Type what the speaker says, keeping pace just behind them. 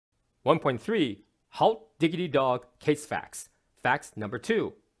1.3 Haute Diggity Dog Case Facts. Facts number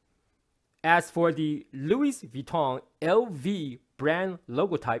 2. As for the Louis Vuitton LV brand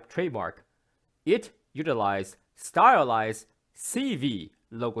logotype trademark, it utilized stylized CV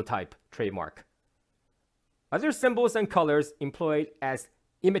logotype trademark. Other symbols and colors employed as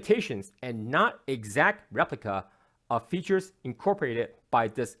imitations and not exact replica of features incorporated by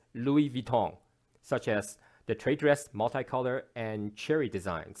this Louis Vuitton, such as the trade dress multicolor and cherry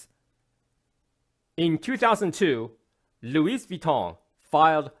designs. In 2002, Louis Vuitton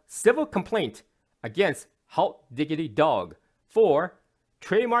filed civil complaint against Haute Diggity Dog for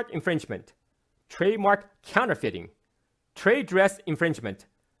trademark infringement, trademark counterfeiting, trade dress infringement,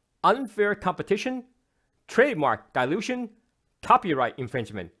 unfair competition, trademark dilution, copyright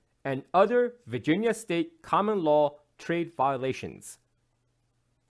infringement, and other Virginia state common law trade violations.